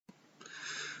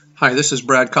Hi, this is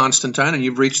Brad Constantine, and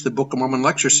you've reached the Book of Mormon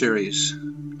lecture series.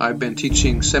 I've been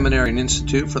teaching seminary and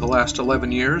institute for the last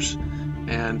 11 years,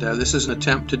 and this is an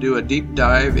attempt to do a deep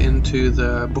dive into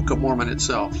the Book of Mormon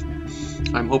itself.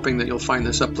 I'm hoping that you'll find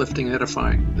this uplifting and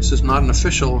edifying. This is not an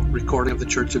official recording of the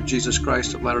Church of Jesus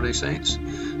Christ of Latter-day Saints,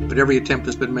 but every attempt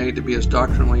has been made to be as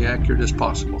doctrinally accurate as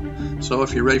possible. So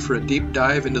if you're ready for a deep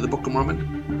dive into the Book of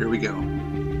Mormon, here we go.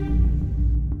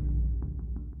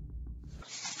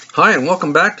 Hi, and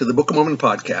welcome back to the Book of Mormon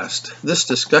podcast. This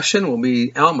discussion will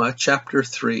be Alma chapter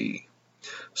 3.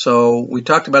 So we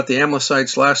talked about the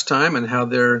Amlicites last time and how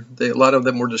a lot of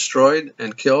them were destroyed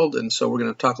and killed, and so we're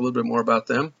going to talk a little bit more about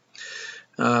them.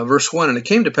 Verse 1, and it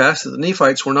came to pass that the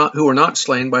Nephites who were not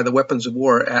slain by the weapons of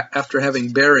war, after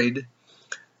having buried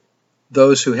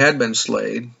those who had been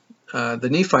slain, the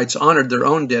Nephites honored their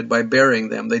own dead by burying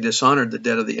them. They dishonored the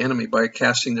dead of the enemy by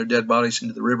casting their dead bodies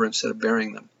into the river instead of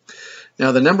burying them.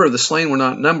 Now the number of the slain were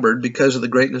not numbered because of the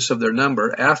greatness of their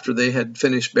number. After they had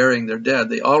finished burying their dead,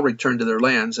 they all returned to their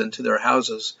lands and to their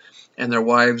houses and their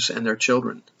wives and their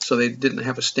children. So they didn't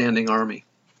have a standing army.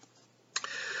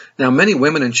 Now many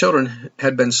women and children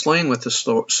had been slain with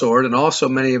the sword, and also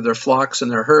many of their flocks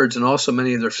and their herds, and also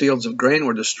many of their fields of grain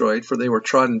were destroyed, for they were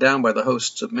trodden down by the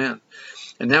hosts of men.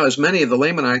 And now as many of the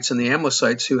Lamanites and the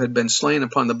Amlicites who had been slain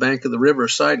upon the bank of the river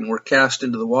Sidon were cast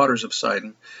into the waters of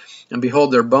Sidon. And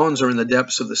behold, their bones are in the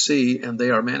depths of the sea, and they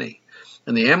are many.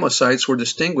 And the Amlicites were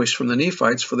distinguished from the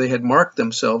Nephites, for they had marked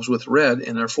themselves with red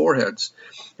in their foreheads.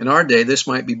 In our day, this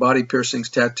might be body piercings,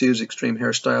 tattoos, extreme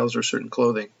hairstyles, or certain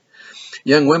clothing.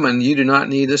 Young women, you do not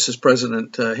need, this is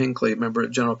President Hinckley, member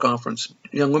at General Conference.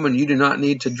 Young women, you do not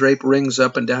need to drape rings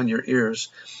up and down your ears.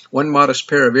 One modest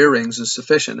pair of earrings is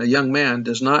sufficient. A young man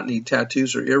does not need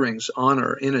tattoos or earrings on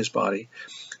or in his body.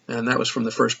 And that was from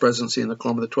the First Presidency and the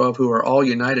Quorum of the 12, who are all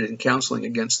united in counseling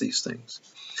against these things.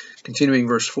 Continuing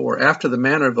verse 4, after the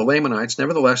manner of the Lamanites,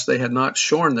 nevertheless they had not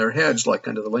shorn their heads like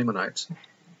unto the Lamanites.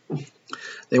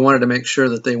 They wanted to make sure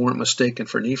that they weren't mistaken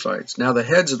for Nephites. Now the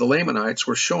heads of the Lamanites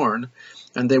were shorn,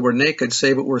 and they were naked,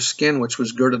 save it were skin which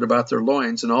was girded about their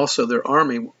loins, and also their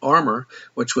armor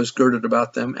which was girded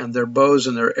about them, and their bows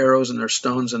and their arrows and their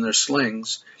stones and their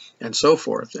slings, and so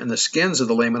forth. And the skins of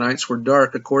the Lamanites were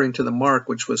dark according to the mark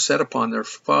which was set upon their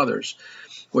fathers,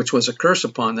 which was a curse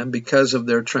upon them because of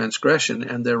their transgression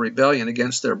and their rebellion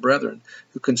against their brethren,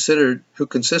 who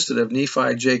consisted of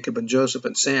Nephi, Jacob, and Joseph,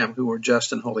 and Sam, who were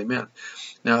just and holy men.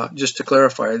 Now, just to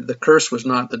clarify, the curse was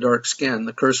not the dark skin.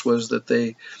 The curse was that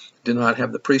they did not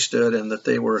have the priesthood and that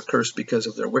they were accursed because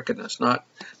of their wickedness.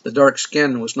 The dark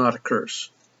skin was not a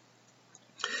curse.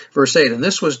 Verse 8, and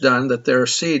this was done that their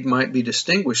seed might be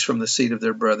distinguished from the seed of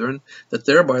their brethren, that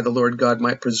thereby the Lord God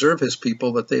might preserve his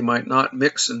people, that they might not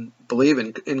mix and believe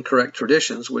in incorrect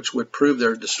traditions, which would prove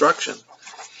their destruction.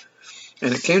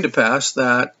 And it came to pass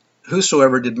that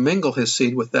whosoever did mingle his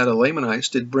seed with that of Lamanites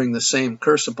did bring the same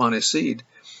curse upon his seed.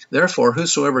 Therefore,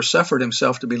 whosoever suffered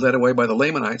himself to be led away by the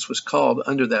Lamanites was called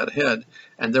under that head,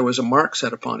 and there was a mark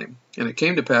set upon him. And it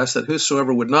came to pass that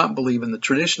whosoever would not believe in the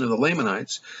tradition of the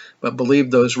Lamanites, but believed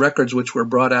those records which were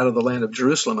brought out of the land of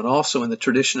Jerusalem, and also in the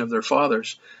tradition of their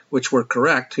fathers, which were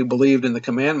correct, who believed in the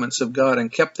commandments of God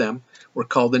and kept them, were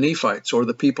called the Nephites, or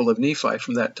the people of Nephi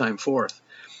from that time forth.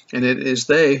 And it is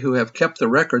they who have kept the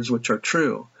records which are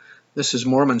true. This is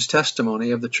Mormon's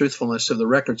testimony of the truthfulness of the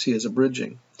records he is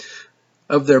abridging,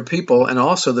 of their people, and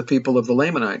also the people of the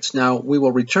Lamanites. Now we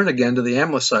will return again to the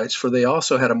Amlicites, for they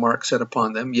also had a mark set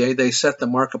upon them. Yea, they set the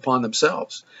mark upon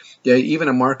themselves. Yea, even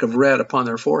a mark of red upon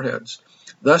their foreheads.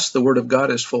 Thus the word of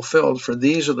God is fulfilled, for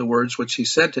these are the words which he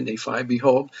said to Nephi,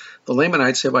 behold, the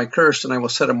Lamanites have I cursed, and I will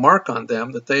set a mark on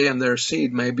them, that they and their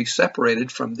seed may be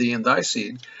separated from thee and thy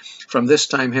seed, from this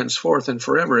time henceforth and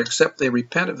forever, except they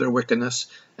repent of their wickedness,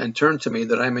 and turn to me,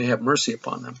 that I may have mercy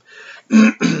upon them.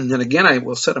 And again I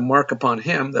will set a mark upon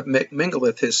him that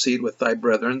mingleth his seed with thy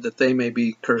brethren, that they may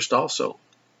be cursed also.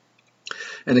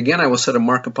 And again I will set a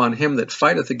mark upon him that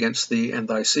fighteth against thee and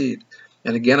thy seed.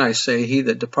 And again I say, he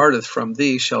that departeth from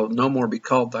thee shall no more be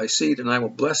called thy seed, and I will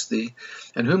bless thee,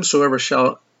 and whomsoever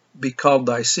shall be called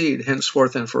thy seed,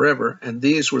 henceforth and forever. And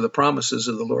these were the promises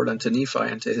of the Lord unto Nephi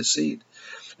and to his seed.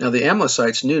 Now the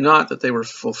Amlicites knew not that they were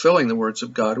fulfilling the words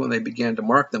of God when they began to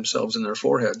mark themselves in their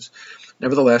foreheads.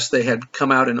 Nevertheless, they had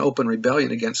come out in open rebellion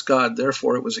against God,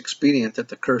 therefore it was expedient that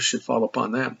the curse should fall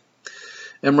upon them.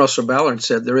 M. Russell Ballard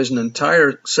said, there is an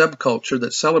entire subculture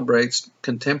that celebrates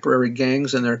contemporary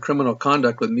gangs and their criminal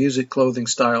conduct with music, clothing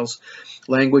styles,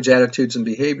 language, attitudes, and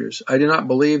behaviors. I do not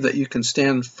believe that you can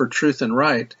stand for truth and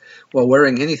right while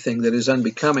wearing anything that is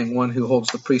unbecoming one who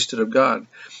holds the priesthood of God.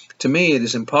 To me, it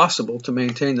is impossible to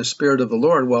maintain the Spirit of the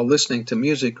Lord while listening to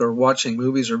music or watching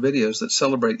movies or videos that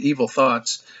celebrate evil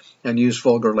thoughts and use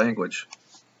vulgar language.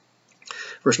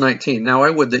 Verse 19, Now I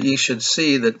would that ye should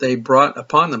see that they brought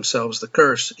upon themselves the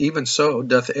curse. Even so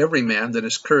doth every man that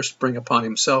is cursed bring upon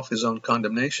himself his own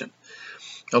condemnation.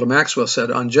 Elder Maxwell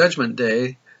said, On Judgment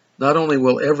Day, not only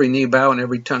will every knee bow and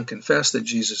every tongue confess that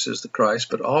Jesus is the Christ,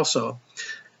 but also,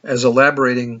 as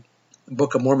elaborating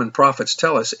Book of Mormon prophets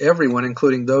tell us, everyone,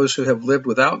 including those who have lived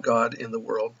without God in the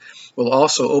world, will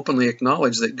also openly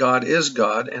acknowledge that God is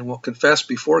God and will confess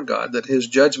before God that his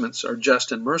judgments are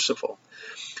just and merciful.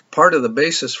 Part of the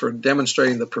basis for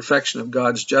demonstrating the perfection of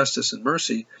God's justice and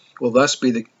mercy will thus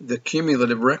be the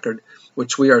cumulative record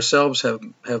which we ourselves will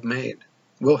have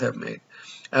made.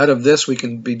 Out of this we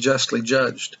can be justly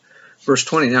judged. Verse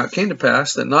 20, Now it came to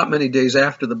pass that not many days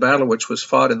after the battle which was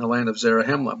fought in the land of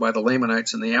Zarahemla by the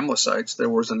Lamanites and the Amlicites, there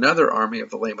was another army of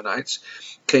the Lamanites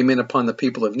came in upon the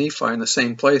people of Nephi in the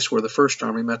same place where the first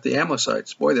army met the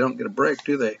Amlicites. Boy, they don't get a break,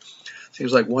 do they?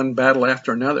 Seems like one battle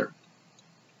after another.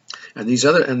 And these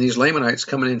Lamanites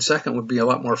coming in second would be a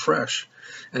lot more fresh.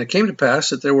 And it came to pass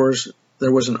that there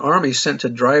was an army sent to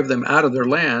drive them out of their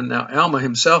land. Now Alma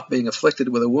himself, being afflicted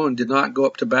with a wound, did not go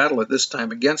up to battle at this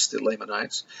time against the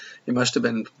Lamanites. He must have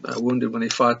been wounded when he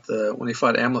fought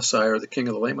Amlici, or the king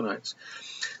of the Lamanites.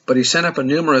 But he sent up a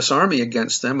numerous army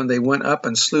against them, and they went up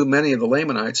and slew many of the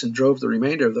Lamanites and drove the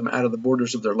remainder of them out of the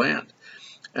borders of their land.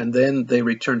 And then they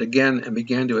returned again and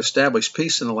began to establish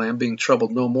peace in the land, being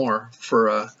troubled no more for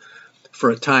a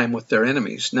time with their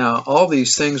enemies. Now all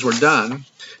these things were done,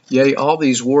 yea, all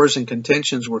these wars and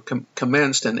contentions were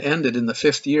commenced and ended in the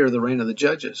 5th year of the reign of the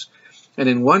judges. And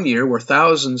in 1 year were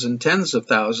thousands and tens of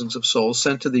thousands of souls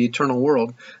sent to the eternal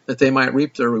world, that they might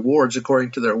reap their rewards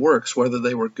according to their works, whether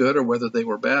they were good or whether they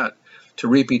were bad, to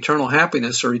reap eternal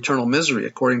happiness or eternal misery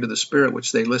according to the spirit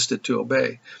which they listed to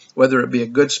obey, whether it be a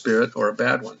good spirit or a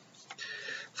bad one.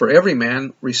 For every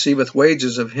man receiveth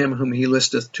wages of him whom he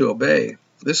listeth to obey.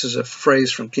 This is a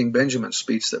phrase from King Benjamin's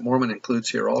speech that Mormon includes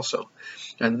here also.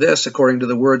 And this, according to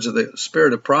the words of the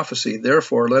spirit of prophecy,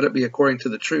 therefore let it be according to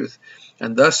the truth.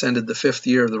 And thus ended the 5th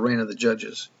year of the reign of the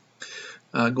judges.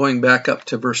 Going back up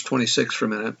to verse 26 for a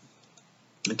minute,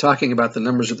 and talking about the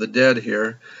numbers of the dead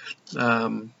here,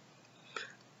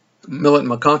 Millet and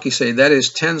McConkie say, that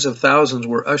is, tens of thousands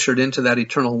were ushered into that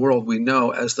eternal world we know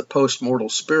as the post-mortal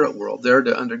spirit world, there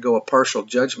to undergo a partial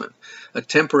judgment, a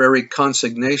temporary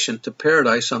consignation to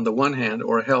paradise on the one hand,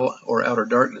 or hell or outer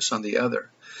darkness on the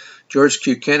other. George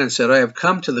Q. Kennan said, I have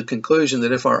come to the conclusion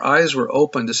that if our eyes were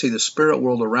open to see the spirit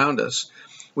world around us,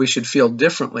 we should feel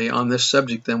differently on this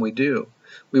subject than we do.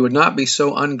 We would not be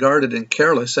so unguarded and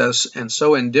careless and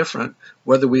so indifferent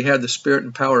whether we had the Spirit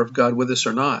and power of God with us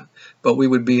or not, but we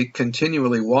would be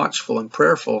continually watchful and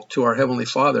prayerful to our Heavenly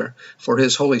Father for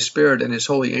His Holy Spirit and His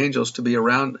holy angels to be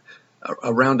around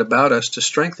about us to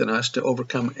strengthen us to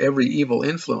overcome every evil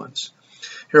influence.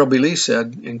 Harold B. Lee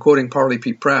said, in quoting Parley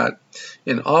P. Pratt,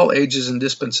 in all ages and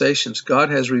dispensations, God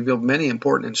has revealed many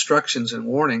important instructions and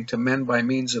warning to men by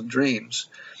means of dreams.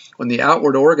 When the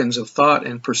outward organs of thought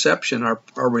and perception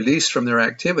are released from their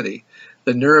activity,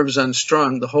 the nerves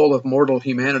unstrung, the whole of mortal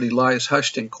humanity lies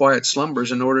hushed in quiet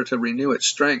slumbers in order to renew its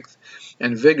strength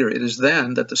and vigor. It is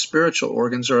then that the spiritual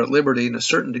organs are at liberty in a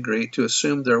certain degree to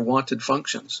assume their wonted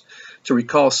functions, to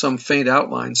recall some faint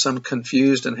outline, some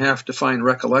confused and half-defined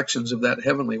recollections of that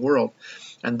heavenly world,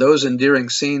 and those endearing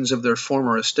scenes of their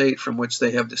former estate from which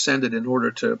they have descended in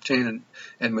order to obtain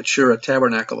and mature a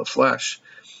tabernacle of flesh.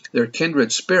 Their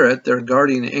kindred spirit, their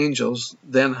guardian angels,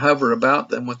 then hover about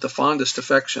them with the fondest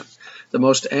affection, the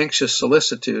most anxious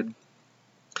solicitude.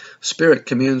 Spirit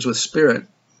communes with spirit,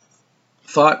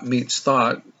 thought meets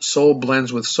thought, soul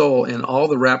blends with soul in all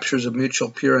the raptures of mutual,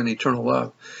 pure, and eternal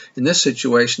love. In this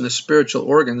situation, the spiritual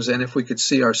organs, and if we could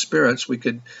see our spirits,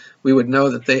 we would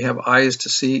know that they have eyes to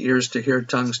see, ears to hear,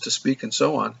 tongues to speak, and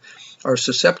so on, are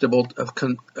susceptible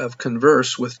of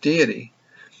converse with deity,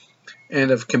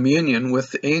 and of communion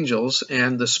with the angels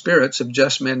and the spirits of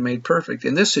just men made perfect.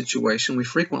 In this situation, we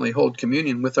frequently hold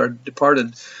communion with our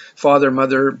departed father,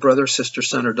 mother, brother, sister,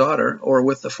 son, or daughter, or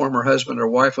with the former husband or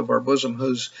wife of our bosom,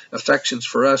 whose affections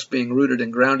for us, being rooted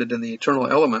and grounded in the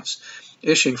eternal elements,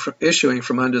 issuing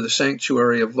from under the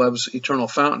sanctuary of love's eternal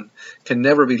fountain, can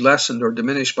never be lessened or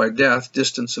diminished by death,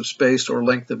 distance of space, or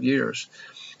length of years.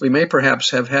 We may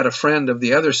perhaps have had a friend of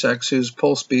the other sex whose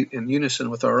pulse beat in unison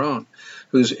with our own,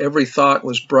 whose every thought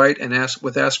was bright and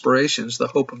with aspirations, the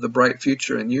hope of the bright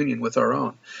future in union with our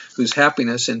own, whose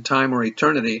happiness in time or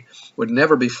eternity would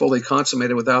never be fully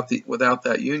consummated without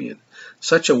that union.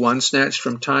 Such a one, snatched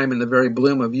from time in the very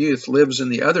bloom of youth, lives in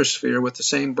the other sphere with the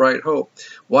same bright hope,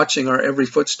 watching our every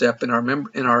footstep in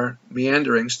our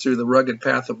meanderings through the rugged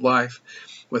path of life,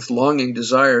 with longing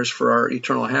desires for our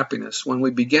eternal happiness. When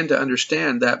we begin to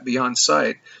understand that beyond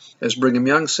sight, as Brigham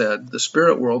Young said, the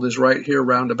spirit world is right here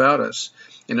round about us,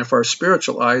 and if our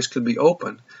spiritual eyes could be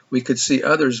open, we could see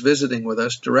others visiting with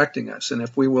us, directing us, and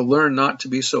if we will learn not to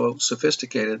be so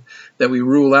sophisticated that we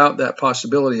rule out that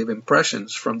possibility of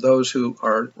impressions from those who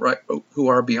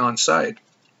are beyond sight,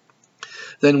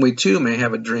 then we too may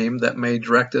have a dream that may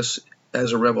direct us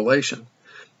as a revelation.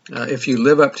 If you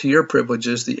live up to your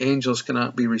privileges, the angels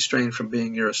cannot be restrained from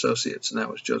being your associates. And that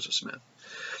was Joseph Smith.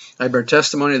 I bear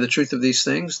testimony of the truth of these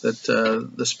things, that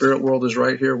the spirit world is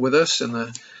right here with us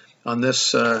on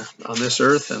this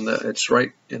earth, and that it's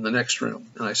right in the next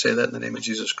room. And I say that in the name of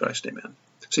Jesus Christ. Amen.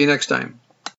 See you next time.